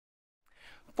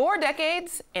4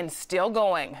 decades and still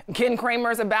going. Ken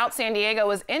Kramer's About San Diego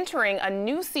is entering a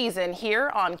new season here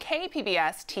on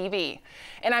KPBS TV.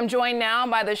 And I'm joined now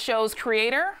by the show's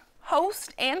creator,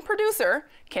 host, and producer,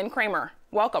 Ken Kramer.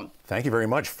 Welcome. Thank you very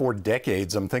much. 4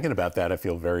 decades. I'm thinking about that. I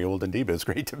feel very old indeed, but it's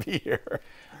great to be here.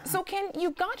 So Ken,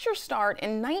 you got your start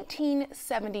in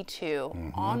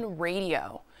 1972 on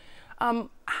radio.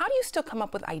 How do you still come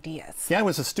up with ideas? Yeah, I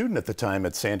was a student at the time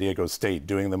at San Diego State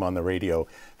doing them on the radio.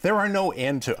 There are no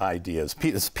end to ideas.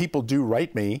 People do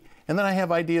write me, and then I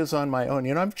have ideas on my own.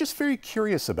 You know, I'm just very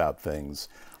curious about things.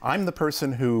 I'm the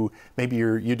person who, maybe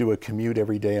you do a commute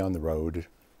every day on the road,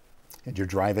 and you're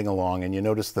driving along, and you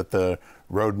notice that the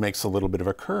road makes a little bit of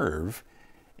a curve,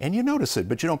 and you notice it,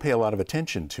 but you don't pay a lot of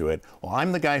attention to it. Well,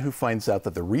 I'm the guy who finds out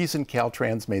that the reason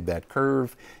Caltrans made that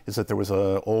curve is that there was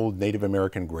an old Native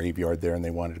American graveyard there and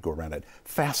they wanted to go around it.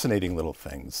 Fascinating little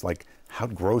things, like how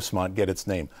did Grossmont get its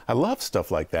name? I love stuff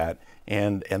like that,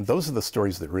 and those are the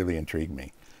stories that really intrigue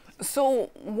me. So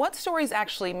what stories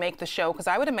actually make the show? Because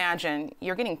I would imagine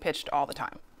you're getting pitched all the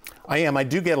time. I am. I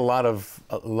do get a lot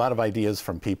of ideas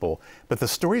from people, but the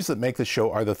stories that make the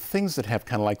show are the things that have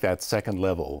kind of like that second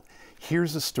level.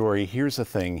 Here's a story, here's a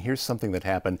thing, here's something that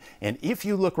happened, and if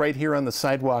you look right here on the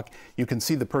sidewalk, you can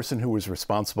see the person who was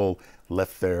responsible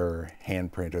left their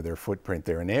handprint or their footprint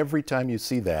there, and every time you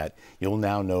see that, you'll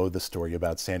now know the story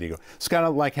about San Diego. It's kind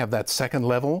of like have that second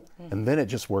level, and then it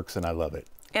just works, and I love it.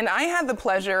 And I had the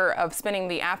pleasure of spending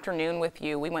the afternoon with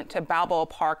you. We went to Balboa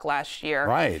Park last year.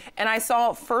 Right. And I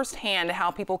saw firsthand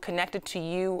how people connected to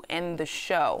you and the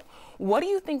show. What do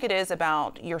you think it is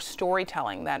about your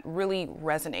storytelling that really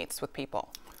resonates with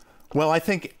people? Well, I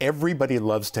think everybody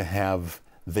loves to have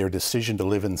their decision to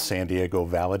live in San Diego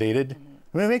validated.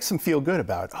 I mean, it makes them feel good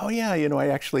about, oh yeah, you know, I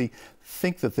actually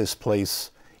think that this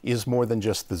place is more than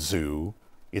just the zoo.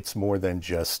 It's more than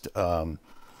just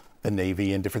the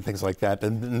Navy and different things like that,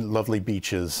 and lovely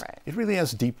beaches. Right. It really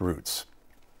has deep roots.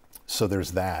 So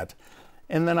there's that.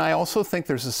 And then I also think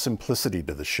there's a simplicity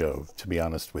to the show, to be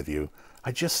honest with you.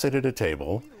 I just sit at a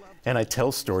table and I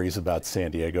tell stories about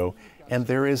San Diego, and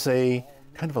there is a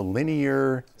kind of a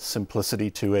linear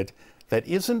simplicity to it that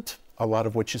isn't a lot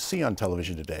of what you see on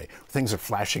television today. Things are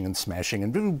flashing and smashing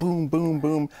and boom, boom, boom,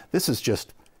 boom. This is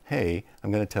just, hey,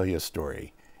 I'm going to tell you a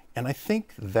story. And I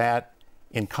think that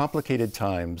in complicated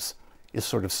times is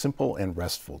sort of simple and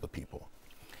restful to people.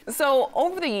 So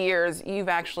over the years, you've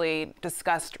actually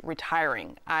discussed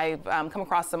retiring. I've come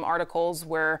across some articles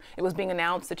where it was being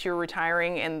announced that you're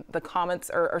retiring, and the comments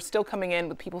are still coming in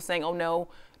with people saying, oh no,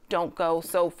 don't go.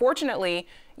 So fortunately,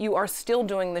 you are still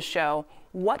doing the show.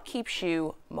 What keeps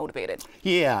you motivated?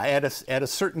 Yeah, at a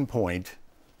certain point,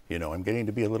 you know, I'm getting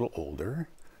to be a little older.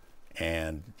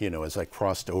 And, you know, as I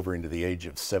crossed over into the age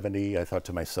of 70, I thought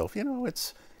to myself, you know,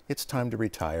 it's time to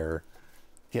retire,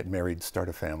 get married, start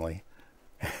a family.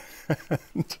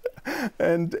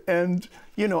 and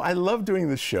you know, I love doing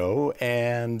the show,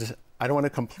 and I don't want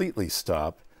to completely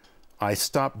stop. I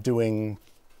stopped doing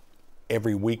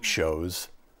every week shows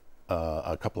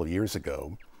a couple of years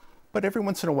ago, but every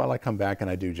once in a while I come back and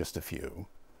I do just a few.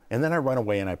 And then I run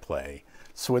away and I play.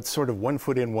 So it's sort of 1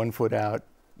 foot in, 1 foot out.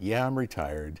 Yeah, I'm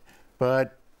retired,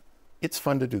 but it's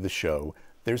fun to do the show.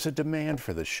 There's a demand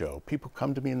for the show. People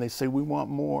come to me and they say, we want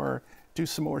more, do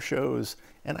some more shows.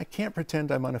 And I can't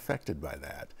pretend I'm unaffected by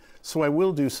that. So I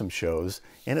will do some shows,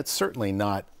 and it's certainly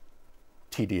not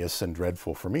tedious and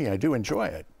dreadful for me. I do enjoy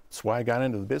it. It's why I got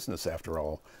into the business after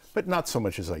all, but not so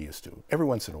much as I used to, every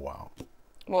once in a while.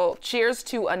 Well, cheers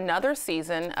to another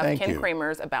season of Ken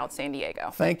Kramer's About San Diego.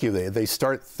 Thank you. They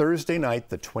start Thursday night,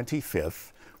 the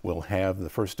 25th. We'll have the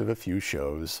first of a few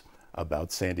shows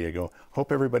about San Diego.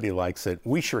 Hope everybody likes it.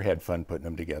 We sure had fun putting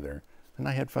them together, and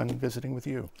I had fun visiting with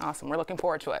you. Awesome. We're looking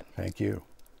forward to it. Thank you.